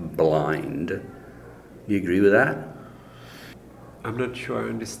us blind. You agree with that? I'm not sure I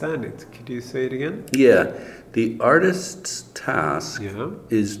understand it. Could you say it again? Yeah. The artist's task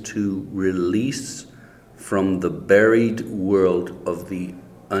is to release from the buried world of the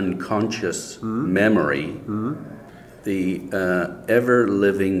unconscious memory the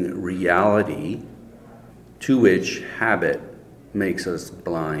ever-living reality to which habit makes us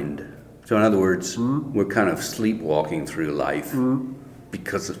blind. So in other words, we're kind of sleepwalking through life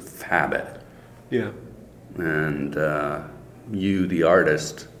because of habit. Yeah. And you, the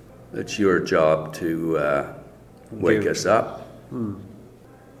artist, it's your job to wake us up.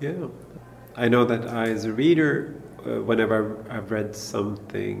 Yeah. I know that I, as a reader, whenever I've read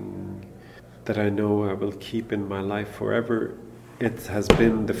something that I know I will keep in my life forever,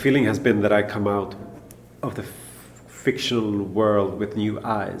 the feeling has been that I come out of the fictional world with new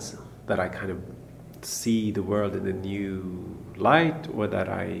eyes, that I kind of see the world in a new light, or that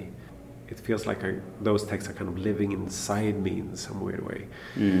it feels like those texts are kind of living inside me in some weird way.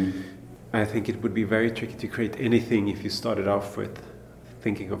 I think it would be very tricky to create anything if you started off with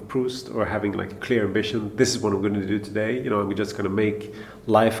thinking of Proust or having like a clear ambition. This is what I'm going to do today. You know, I'm just going to make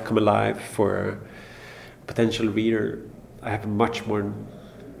life come alive for a potential reader. I have a much more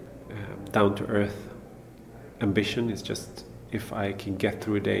down-to-earth ambition. It's just if I can get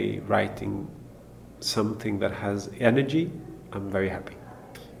through a day writing something that has energy, I'm very happy.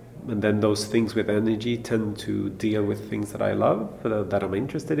 And then those things with energy tend to deal with things that I love, that I'm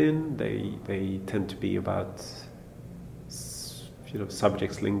interested in. They tend to be about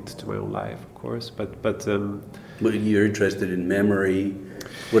subjects linked to my own life, of course. But you're interested in memory.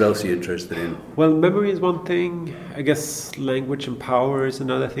 What else are you interested in? Well, memory is one thing. I guess language and power is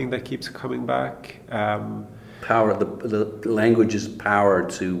another thing that keeps coming back. Power. The language's power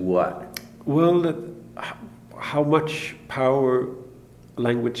to what? Well, how much power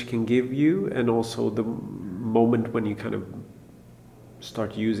language can give you, and also the moment when you kind of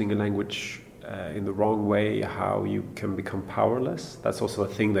start using a language in the wrong way, how you can become powerless. That's also a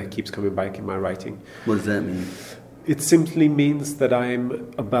thing that keeps coming back in my writing. What does that mean? It simply means that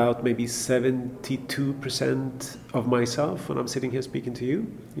I'm about maybe 72% of myself when I'm sitting here speaking to you.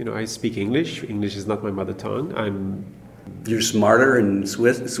 You know, I speak English. English is not my mother tongue. You're smarter in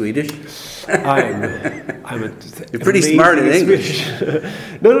Swedish? You're pretty smart in English.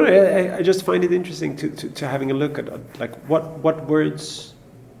 No, I just find it interesting to having a look at like what words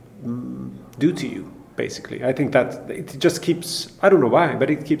do to you, basically. I think that it just keeps, I don't know why, but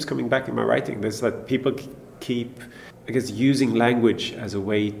it keeps coming back in my writing. There's that people keep, I guess, using language as a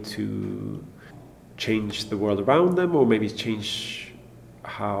way to change the world around them, or maybe change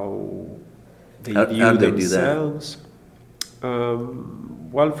how they view themselves.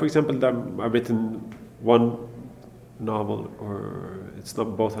 Well, for example, I've written one novel, or it's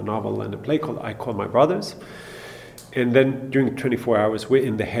not both a novel and a play, called I Call My Brothers. And then during 24 hours, we're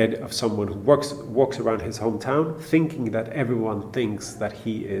in the head of someone who walks around his hometown thinking that everyone thinks that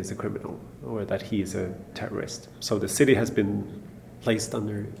he is a criminal or that he is a terrorist. So the city has been placed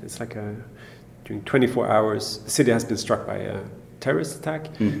under, it's like during 24 hours, the city has been struck by a terrorist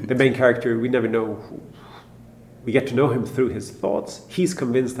attack. Mm-hmm. The main character, we never know we get to know him through his thoughts. He's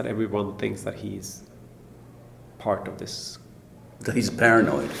convinced that everyone thinks that he's part of this. So he's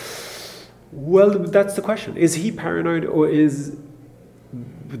paranoid. Well, that's the question. Is he paranoid, or is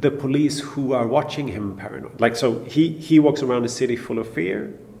the police who are watching him paranoid? Like, so he walks around a city full of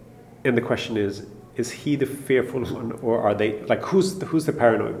fear, and the question is he the fearful one, or are they, like, who's the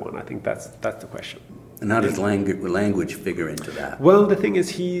paranoid one? I think that's the question. And how does language figure into that? Well, the thing is,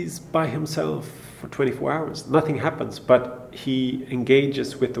 he's by himself for 24 hours. Nothing happens, but he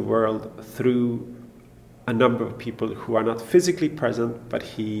engages with the world through a number of people who are not physically present, but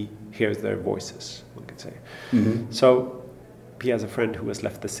he hears their voices, one could say. Mm-hmm. So he has a friend who has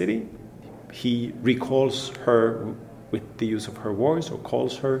left the city. He recalls her with the use of her voice, or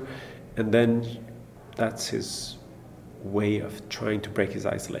calls her, and then that's his way of trying to break his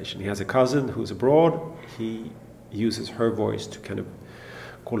isolation. He has a cousin who's abroad. He uses her voice to kind of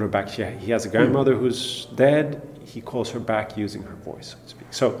call her back. He has a grandmother who's dead. He calls her back using her voice, so to speak.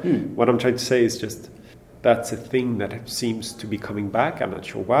 So what I'm trying to say is just that's a thing that seems to be coming back. I'm not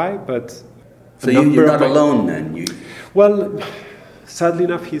sure why, but... So you're not alone then? Well, sadly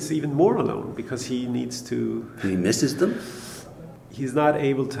enough, he's even more alone because he needs to... He misses them? He's not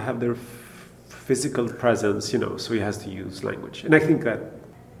able to have their physical presence, so he has to use language. And I think that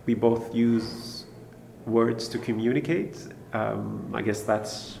we both use words to communicate. I guess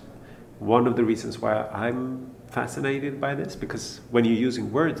that's one of the reasons why I'm fascinated by this, because when you're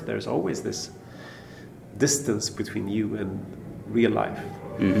using words, there's always this distance between you and real life.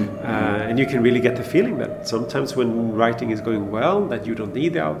 And you can really get the feeling that sometimes when writing is going well, that you don't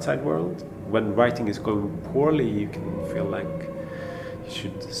need the outside world. When writing is going poorly, you can feel like you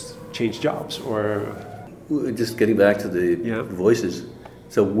should change jobs or... Just getting back to the voices.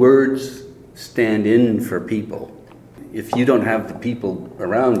 So words stand in for people. If you don't have the people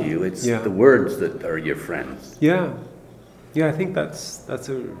around you, it's the words that are your friends. Yeah, I think that's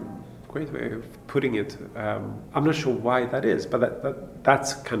a great way of putting it. I'm not sure why that is, but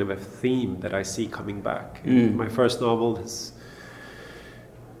that's kind of a theme that I see coming back. In my first novel,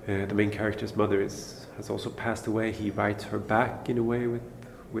 the main character's mother has also passed away. He writes her back in a way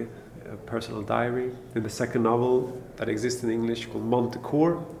with a personal diary. In the second novel that exists in English called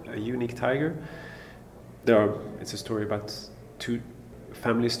Montecore, a unique tiger, it's a story about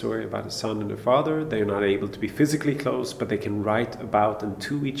family story about a son and a father. They're not able to be physically close, but they can write about and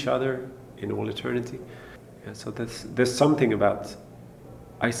to each other in all eternity. So there's something about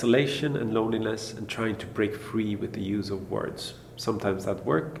isolation and loneliness and trying to break free with the use of words. Sometimes that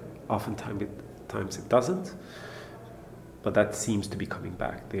works, oftentimes it doesn't. But that seems to be coming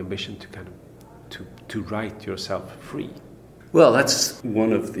back, the ambition to kind of to write yourself free. Well, that's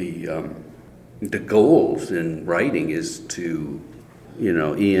one of the goals in writing is to,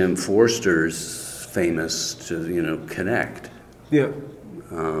 E.M. Forster's famous to, connect. Yeah.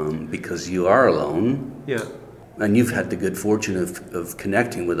 Because you are alone. Yeah. And you've had the good fortune of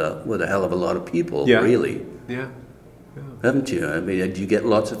connecting with a hell of a lot of people, really. Yeah. Haven't you? I mean, do you get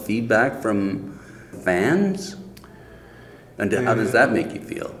lots of feedback from fans? And how does that make you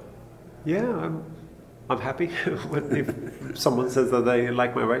feel? Yeah, I'm happy if someone says that they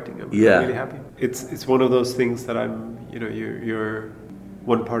like my writing. I'm really happy. It's one of those things that I'm. You're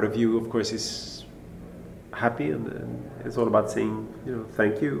one part of you, of course, is happy, and it's all about saying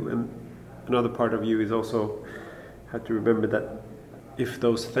thank you. And another part of you is also have to remember that if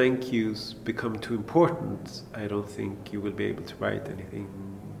those thank yous become too important, I don't think you will be able to write anything.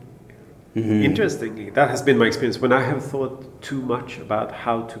 Interestingly, that has been my experience. When I have thought too much about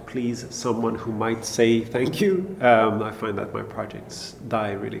how to please someone who might say thank you, I find that my projects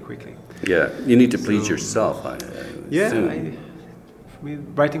die really quickly. Yeah, you need to please yourself. For me,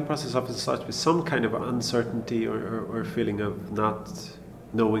 writing process often starts with some kind of uncertainty or feeling of not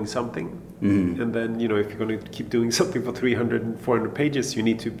knowing something. And then, if you're going to keep doing something for 300 and 400 pages, you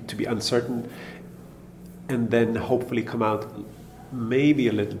need to be uncertain and then hopefully come out maybe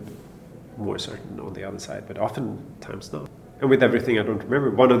a little more certain on the other side, but oftentimes not. And with everything I don't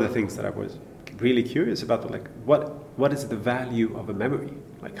remember, one of the things that I was really curious about was what is the value of a memory?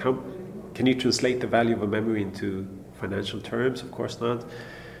 Like, how can you translate the value of a memory into financial terms? Of course not.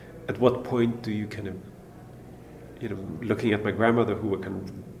 At what point do you kind of, looking at my grandmother who were kind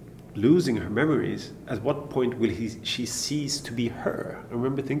of losing her memories, at what point will she cease to be her? I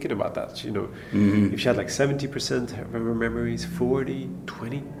remember thinking about that, if she had like 70% of her memories, 40,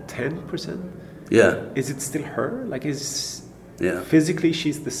 20, 10%? Yeah. Is it still her? Like, physically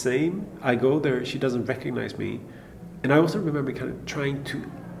she's the same. I go there, she doesn't recognize me. And I also remember kind of trying to,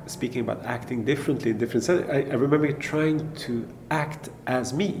 speaking about acting differently in different settings, I remember trying to act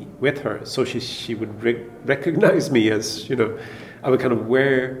as me with her, so she would recognize me as, I would kind of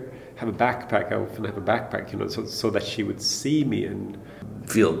have a backpack. I often have a backpack, so that she would see me and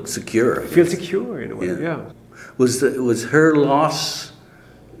feel secure. Feel secure in a way. Yeah. Was her loss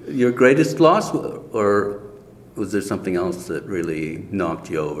your greatest loss, or was there something else that really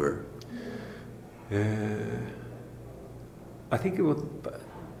knocked you over? I think it was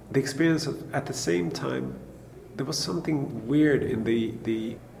the experience of, at the same time, there was something weird in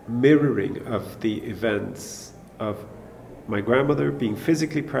the mirroring of the events of my grandmother being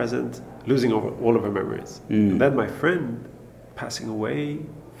physically present, losing all of her memories. And then my friend passing away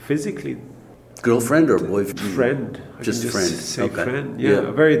physically Girlfriend or boyfriend? Friend. Just friend. Say friend. Yeah,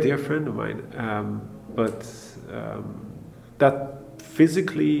 a very dear friend of mine. But that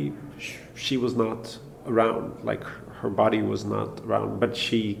physically, she was not around. Like her body was not around, but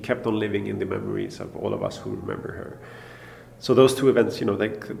she kept on living in the memories of all of us who remember her. So those two events,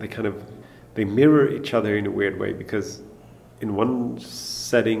 they mirror each other in a weird way, because in one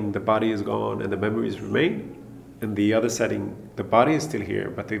setting the body is gone and the memories remain. In the other setting, the body is still here,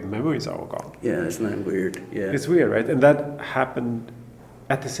 but the memories are all gone. Yeah, isn't that weird? Yeah, it's weird, right? And that happened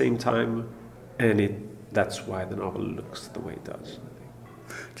at the same time, and that's why the novel looks the way it does.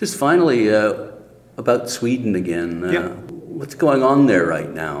 Just finally, about Sweden again. What's going on there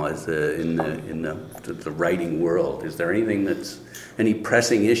right now, in the writing world? Is there any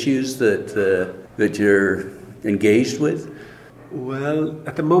pressing issues that you're engaged with? Well,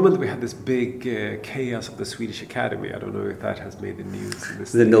 at the moment we have this big chaos of the Swedish Academy. I don't know if that has made the news. In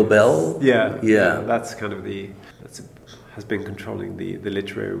this the Nobel? Yeah. That's kind of has been controlling the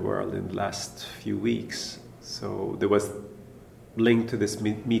literary world in the last few weeks. So there was linked to this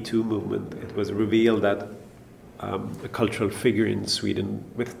Me Too movement. It was revealed that a cultural figure in Sweden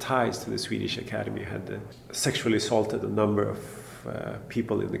with ties to the Swedish Academy had sexually assaulted a number of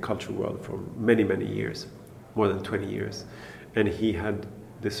people in the cultural world for many, many years, more than 20 years. And he had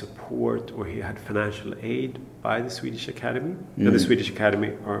the support, or he had financial aid by the Swedish Academy. And the Swedish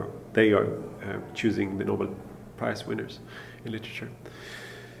Academy are choosing the Nobel Prize winners in literature.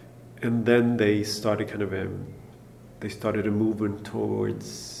 And then they started a movement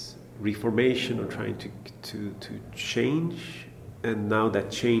towards reformation, or trying to change. And now that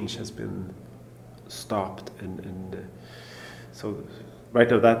change has been stopped, and so right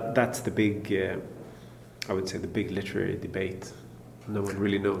now that's the big. I would say the big literary debate. No one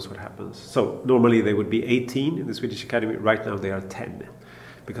really knows what happens. So normally they would be 18 in the Swedish Academy. Right now they are 10,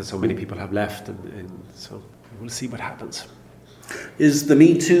 because so many people have left, and so we'll see what happens. Is the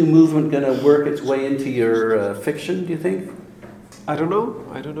Me Too movement going to work its way into your fiction, do you think? I don't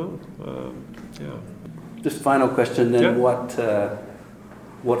know. Yeah. Just final question then. Yeah.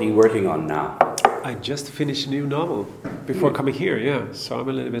 What are you working on now? I just finished a new novel before coming here. Yeah, so I'm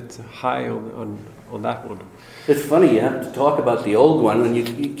a little bit high on that one. It's funny, you have to talk about the old one,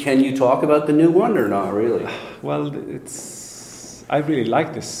 and can you talk about the new one or not really? Well, I really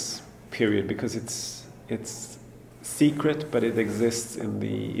like this period because it's secret, but it exists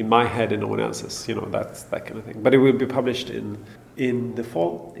in my head and no one else's. That's that kind of thing. But it will be published in the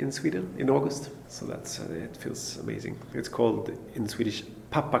fall in Sweden in August. So that's it feels amazing. It's called in Swedish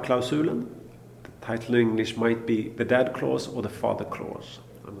Pappaklausulen. The title in English might be The Dad Clause or The Father Clause.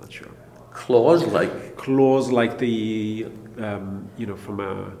 I'm not sure. Clause like the from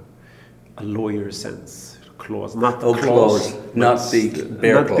a lawyer sense. Clause, not the clause, not the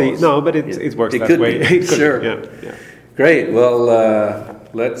bear clause. No, but it works that way. It sure. Yeah. Great. Well,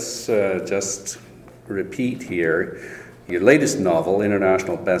 let's just repeat here. Your latest novel,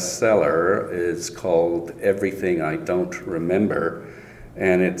 international bestseller, is called Everything I Don't Remember,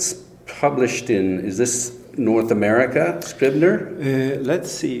 and it's published is this North America, Scribner? Let's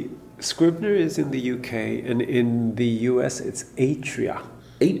see. Scribner is in the UK, and in the US it's Atria.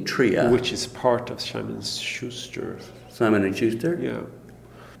 Atria? Which is part of Simon Schuster. Simon & Schuster? Yeah.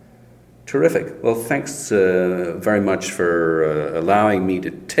 Terrific. Well, thanks very much for allowing me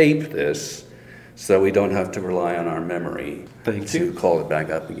to tape this so we don't have to rely on our memory to call it back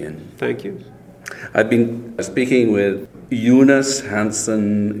up again. Thank you. I've been speaking with Jonas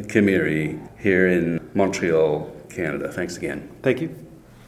Hassen Khemiri here in Montreal, Canada. Thanks again. Thank you.